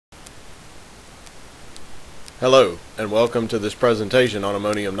Hello, and welcome to this presentation on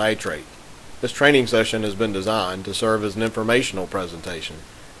ammonium nitrate. This training session has been designed to serve as an informational presentation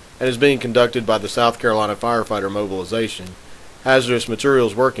and is being conducted by the South Carolina Firefighter Mobilization, Hazardous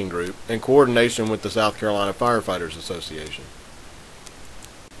Materials Working Group, in coordination with the South Carolina Firefighters Association.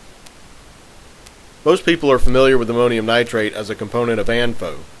 Most people are familiar with ammonium nitrate as a component of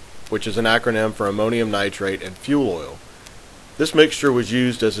ANFO, which is an acronym for ammonium nitrate and fuel oil. This mixture was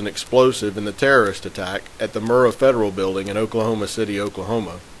used as an explosive in the terrorist attack at the Murrah Federal Building in Oklahoma City,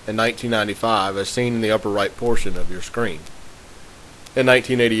 Oklahoma in 1995, as seen in the upper right portion of your screen. In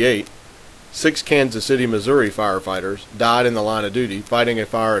 1988, 6 Kansas City, Missouri firefighters died in the line of duty fighting a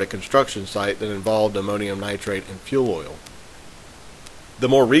fire at a construction site that involved ammonium nitrate and fuel oil. The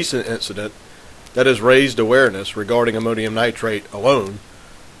more recent incident that has raised awareness regarding ammonium nitrate alone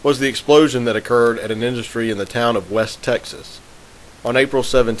was the explosion that occurred at an industry in the town of West Texas. On April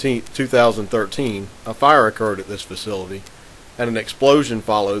 17, 2013, a fire occurred at this facility, and an explosion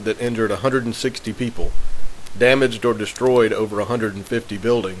followed that injured 160 people, damaged or destroyed over 150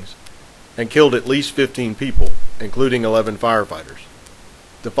 buildings, and killed at least 15 people, including 11 firefighters.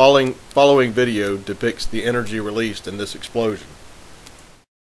 The following video depicts the energy released in this explosion.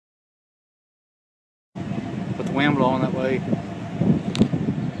 With the wind blowing that way.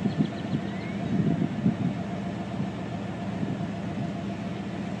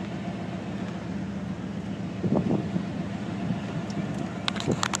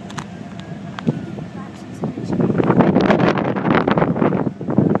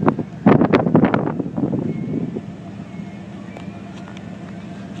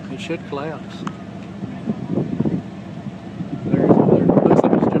 It should collapse. There, looks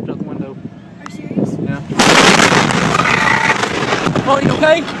like it just jumped out the window. Are you serious? Yeah. Oh, you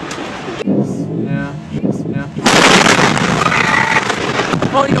okay? Yeah. Yeah.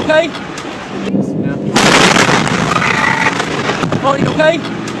 Oh, you okay? Yeah. Oh, you okay?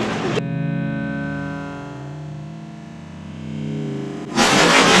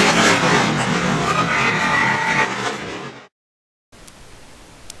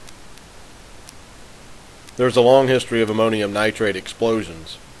 There's a long history of ammonium nitrate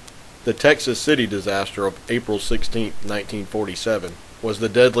explosions. The Texas City disaster of April 16, 1947 was the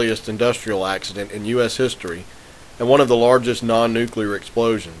deadliest industrial accident in U.S. history and one of the largest non-nuclear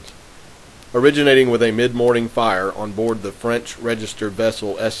explosions. Originating with a mid-morning fire on board the French registered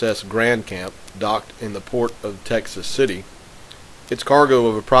vessel SS Grand Camp docked in the port of Texas City, its cargo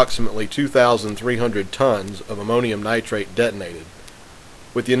of approximately 2,300 tons of ammonium nitrate detonated.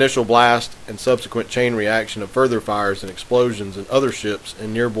 With the initial blast and subsequent chain reaction of further fires and explosions in other ships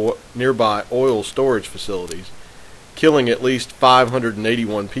and nearby oil storage facilities, killing at least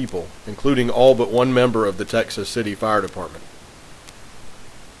 581 people, including all but one member of the Texas City Fire Department.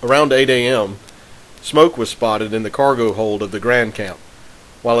 Around 8 a.m., smoke was spotted in the cargo hold of the Grand Camp,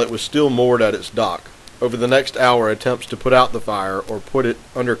 while it was still moored at its dock. Over the next hour, attempts to put out the fire or put it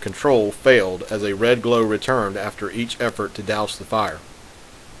under control failed, as a red glow returned after each effort to douse the fire.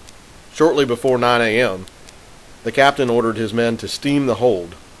 Shortly before 9 a.m., the captain ordered his men to steam the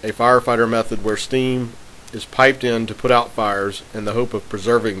hold, a firefighter method where steam is piped in to put out fires in the hope of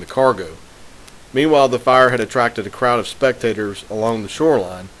preserving the cargo. Meanwhile, the fire had attracted a crowd of spectators along the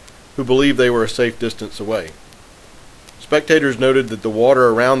shoreline who believed they were a safe distance away. Spectators noted that the water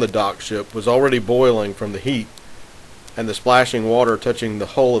around the dock ship was already boiling from the heat, and the splashing water touching the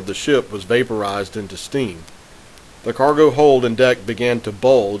hull of the ship was vaporized into steam. The cargo hold and deck began to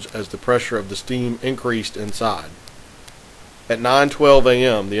bulge as the pressure of the steam increased inside. At 9:12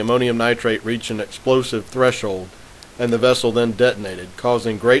 a.m., the ammonium nitrate reached an explosive threshold, and the vessel then detonated,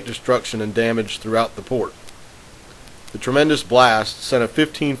 causing great destruction and damage throughout the port. The tremendous blast sent a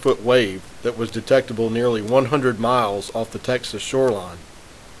 15-foot wave that was detectable nearly 100 miles off the Texas shoreline.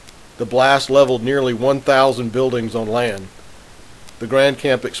 The blast leveled nearly 1,000 buildings on land. The Grand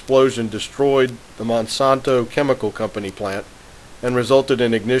Camp explosion destroyed the Monsanto Chemical Company plant and resulted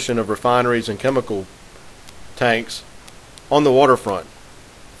in ignition of refineries and chemical tanks on the waterfront.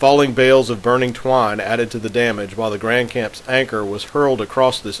 Falling bales of burning twine added to the damage, while the Grand Camp's anchor was hurled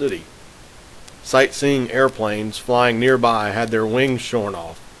across the city. Sightseeing airplanes flying nearby had their wings shorn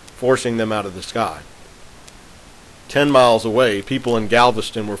off, forcing them out of the sky. 10 miles away, people in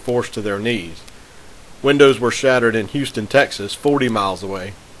Galveston were forced to their knees. Windows were shattered in Houston, Texas, 40 miles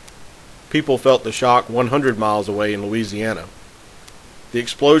away. People felt the shock 100 miles away in Louisiana. The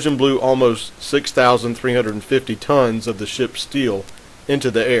explosion blew almost 6,350 tons of the ship's steel into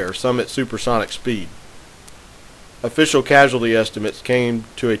the air, some at supersonic speed. Official casualty estimates came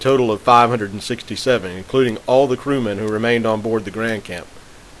to a total of 567, including all the crewmen who remained on board the Grand Camp.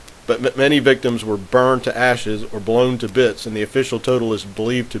 but many victims were burned to ashes or blown to bits, and the official total is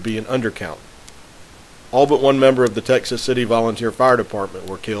believed to be an undercount. All but one member of the Texas City Volunteer Fire Department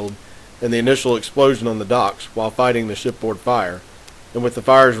were killed in the initial explosion on the docks while fighting the shipboard fire, and with the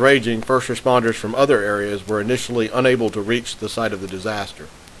fires raging, first responders from other areas were initially unable to reach the site of the disaster.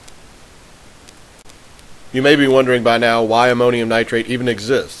 You may be wondering by now why ammonium nitrate even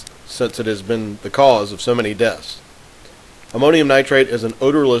exists, since it has been the cause of so many deaths. Ammonium nitrate is an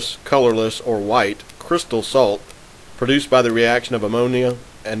odorless, colorless, or white crystal salt produced by the reaction of ammonia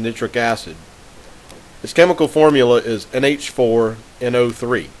and nitric acid. Its chemical formula is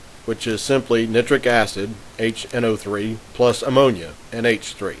NH4NO3, which is simply nitric acid, HNO3, plus ammonia,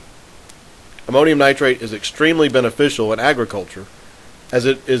 NH3. Ammonium nitrate is extremely beneficial in agriculture, as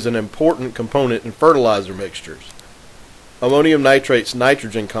it is an important component in fertilizer mixtures. Ammonium nitrate's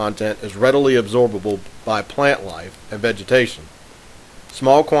nitrogen content is readily absorbable by plant life and vegetation.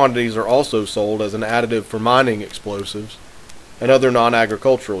 Small quantities are also sold as an additive for mining explosives and other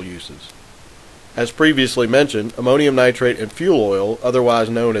non-agricultural uses. As previously mentioned, ammonium nitrate in fuel oil, otherwise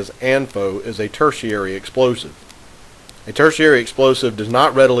known as ANFO, is a tertiary explosive. A tertiary explosive does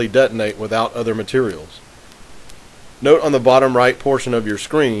not readily detonate without other materials. Note on the bottom right portion of your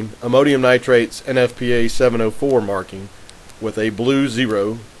screen ammonium nitrate's NFPA 704 marking with a blue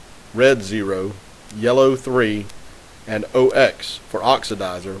 0, red 0, yellow 3, and OX for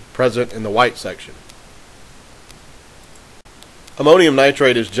oxidizer present in the white section. Ammonium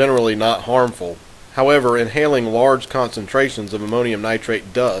nitrate is generally not harmful. However, inhaling large concentrations of ammonium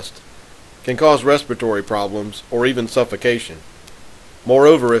nitrate dust can cause respiratory problems or even suffocation.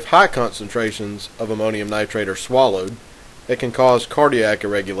 Moreover, if high concentrations of ammonium nitrate are swallowed, it can cause cardiac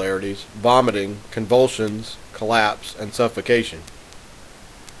irregularities, vomiting, convulsions, collapse, and suffocation.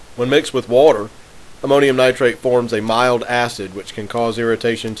 When mixed with water, ammonium nitrate forms a mild acid which can cause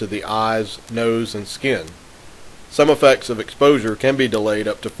irritation to the eyes, nose, and skin. Some effects of exposure can be delayed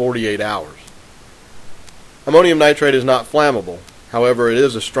up to 48 hours. Ammonium nitrate is not flammable. However, it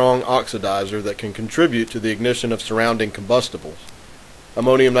is a strong oxidizer that can contribute to the ignition of surrounding combustibles.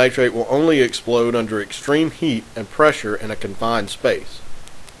 Ammonium nitrate will only explode under extreme heat and pressure in a confined space.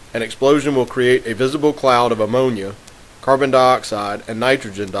 An explosion will create a visible cloud of ammonia, carbon dioxide, and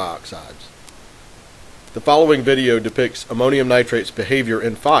nitrogen dioxides. The following video depicts ammonium nitrate's behavior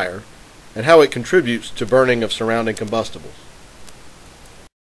in fire and how it contributes to burning of surrounding combustibles.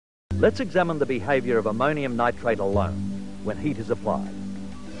 Let's examine the behavior of ammonium nitrate alone when heat is applied.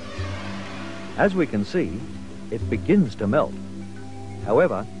 As we can see, it begins to melt.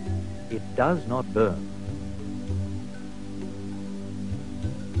 However, it does not burn.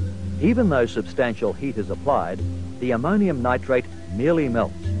 Even though substantial heat is applied, the ammonium nitrate merely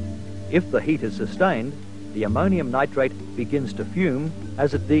melts. If the heat is sustained, the ammonium nitrate begins to fume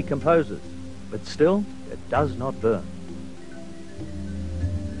as it decomposes, but still it does not burn.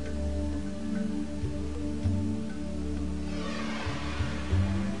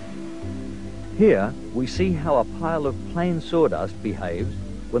 Here we see how a pile of plain sawdust behaves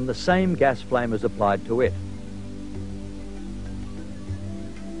when the same gas flame is applied to it.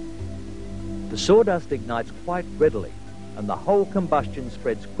 The sawdust ignites quite readily, and the whole combustion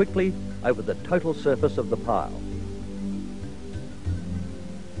spreads quickly over the total surface of the pile.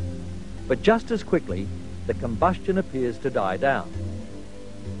 But just as quickly, the combustion appears to die down.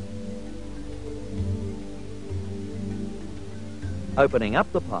 Opening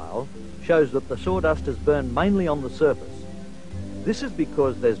up the pile shows that the sawdust is burned mainly on the surface. This is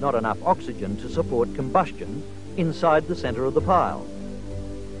because there's not enough oxygen to support combustion inside the center of the pile.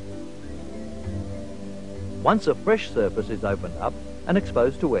 Once a fresh surface is opened up and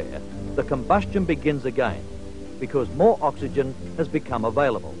exposed to air, the combustion begins again because more oxygen has become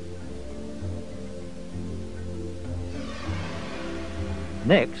available.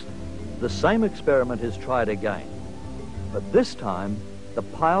 Next, the same experiment is tried again, but this time the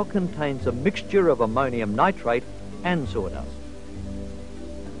pile contains a mixture of ammonium nitrate and sawdust.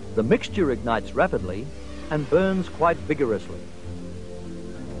 The mixture ignites rapidly and burns quite vigorously.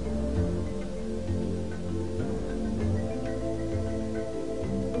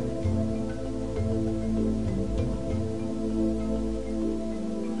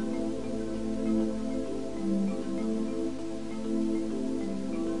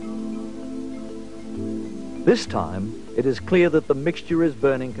 This time, it is clear that the mixture is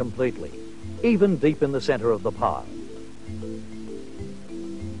burning completely, even deep in the center of the pile.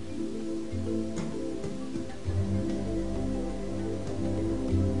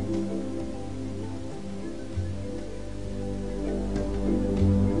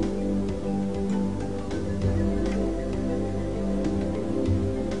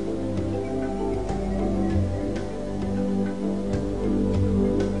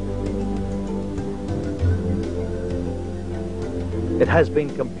 It has been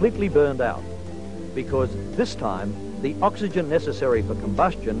completely burned out because this time the oxygen necessary for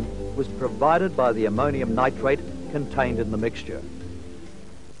combustion was provided by the ammonium nitrate contained in the mixture.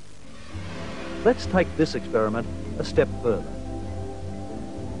 Let's take this experiment a step further.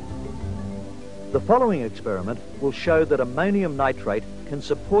 The following experiment will show that ammonium nitrate can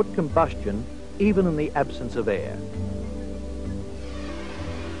support combustion even in the absence of air.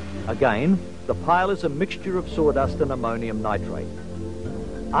 Again, the pile is a mixture of sawdust and ammonium nitrate.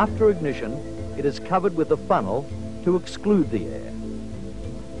 After ignition, it is covered with a funnel to exclude the air.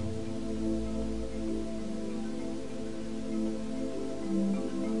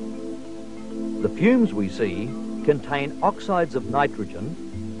 The fumes we see contain oxides of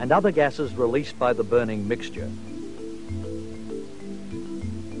nitrogen and other gases released by the burning mixture.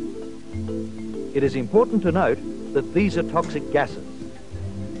 It is important to note that these are toxic gases.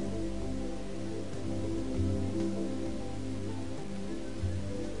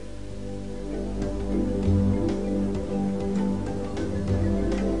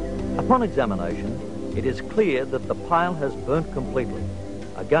 Upon examination, it is clear that the pile has burnt completely,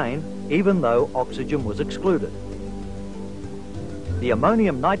 again, even though oxygen was excluded. The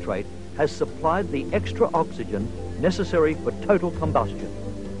ammonium nitrate has supplied the extra oxygen necessary for total combustion.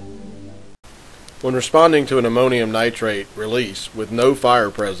 When responding to an ammonium nitrate release with no fire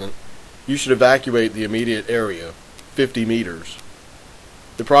present, you should evacuate the immediate area, 50 meters.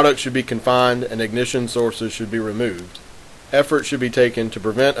 The product should be confined and ignition sources should be removed. Effort should be taken to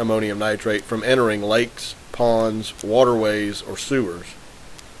prevent ammonium nitrate from entering lakes, ponds, waterways, or sewers.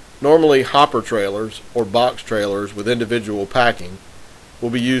 Normally, hopper trailers or box trailers with individual packing will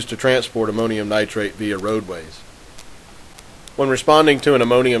be used to transport ammonium nitrate via roadways. When responding to an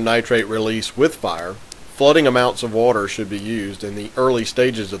ammonium nitrate release with fire, flooding amounts of water should be used in the early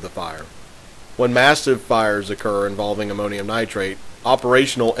stages of the fire. When massive fires occur involving ammonium nitrate,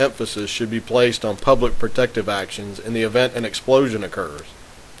 operational emphasis should be placed on public protective actions in the event an explosion occurs.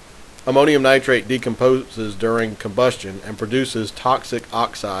 Ammonium nitrate decomposes during combustion and produces toxic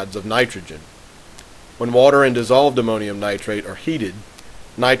oxides of nitrogen. When water and dissolved ammonium nitrate are heated,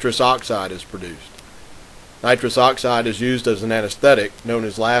 nitrous oxide is produced. Nitrous oxide is used as an anesthetic known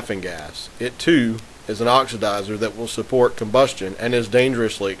as laughing gas. It too is an oxidizer that will support combustion and is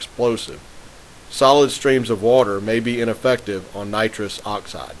dangerously explosive. Solid streams of water may be ineffective on nitrous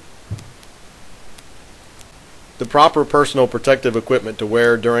oxide. The proper personal protective equipment to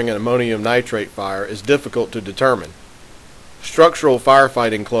wear during an ammonium nitrate fire is difficult to determine. Structural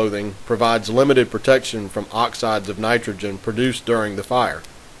firefighting clothing provides limited protection from oxides of nitrogen produced during the fire.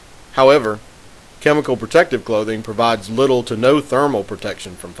 However, chemical protective clothing provides little to no thermal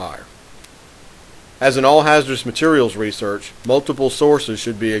protection from fire. As in all hazardous materials research, multiple sources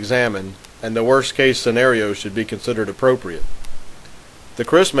should be examined and the worst-case scenario should be considered appropriate. The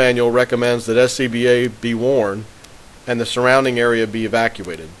CRIS manual recommends that SCBA be worn and the surrounding area be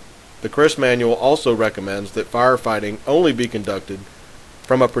evacuated. The CRIS manual also recommends that firefighting only be conducted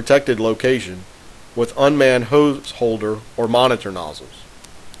from a protected location with unmanned hose holder or monitor nozzles.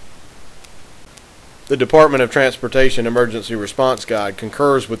 The Department of Transportation Emergency Response Guide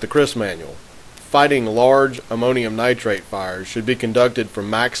concurs with the CRIS manual. Fighting large ammonium nitrate fires should be conducted from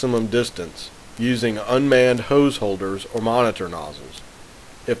maximum distance using unmanned hose holders or monitor nozzles.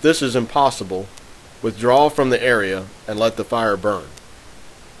 If this is impossible, withdraw from the area and let the fire burn.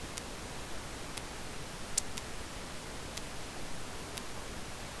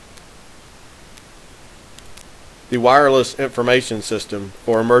 The wireless information system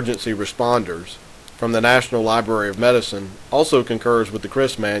for emergency responders from the National Library of Medicine also concurs with the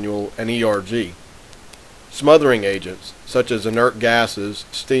CRIS manual and ERG. Smothering agents, such as inert gases,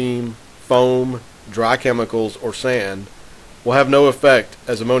 steam, foam, dry chemicals, or sand, will have no effect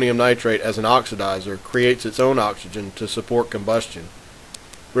as ammonium nitrate as an oxidizer creates its own oxygen to support combustion.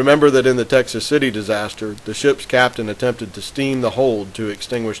 Remember that in the Texas City disaster, the ship's captain attempted to steam the hold to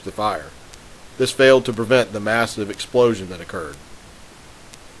extinguish the fire. This failed to prevent the massive explosion that occurred.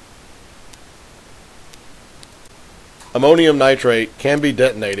 Ammonium nitrate can be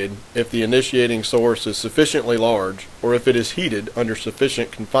detonated if the initiating source is sufficiently large or if it is heated under sufficient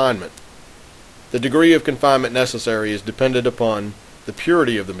confinement. The degree of confinement necessary is dependent upon the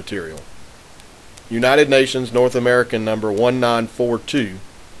purity of the material. United Nations North American number 1942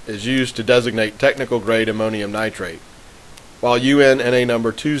 is used to designate technical grade ammonium nitrate, while UNNA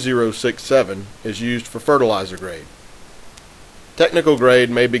number 2067 is used for fertilizer grade. Technical grade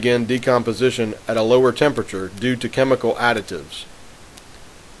may begin decomposition at a lower temperature due to chemical additives.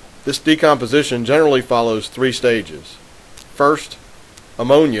 This decomposition generally follows 3 stages. First,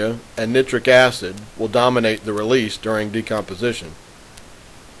 ammonia and nitric acid will dominate the release during decomposition.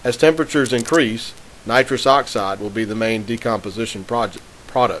 As temperatures increase, nitrous oxide will be the main decomposition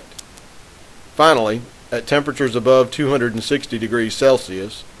product. Finally, at temperatures above 260 degrees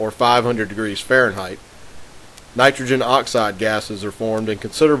Celsius or 500 degrees Fahrenheit, nitrogen oxide gases are formed in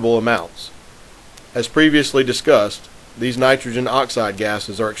considerable amounts. As previously discussed, these nitrogen oxide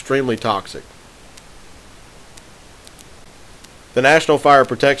gases are extremely toxic. The National Fire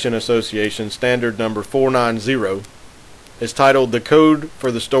Protection Association Standard Number 490 is titled The Code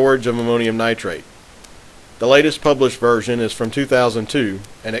for the Storage of Ammonium Nitrate. The latest published version is from 2002,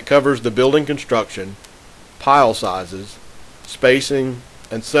 and it covers the building construction, pile sizes, spacing,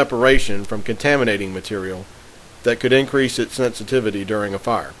 and separation from contaminating material that could increase its sensitivity during a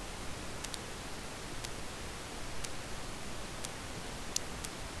fire.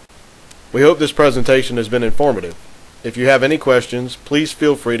 We hope this presentation has been informative. If you have any questions, please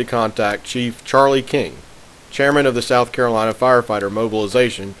feel free to contact Chief Charlie King, Chairman of the South Carolina Firefighter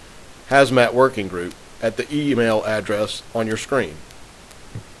Mobilization Hazmat Working Group, at the email address on your screen.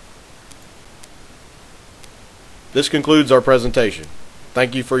 This concludes our presentation.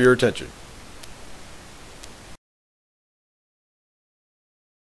 Thank you for your attention.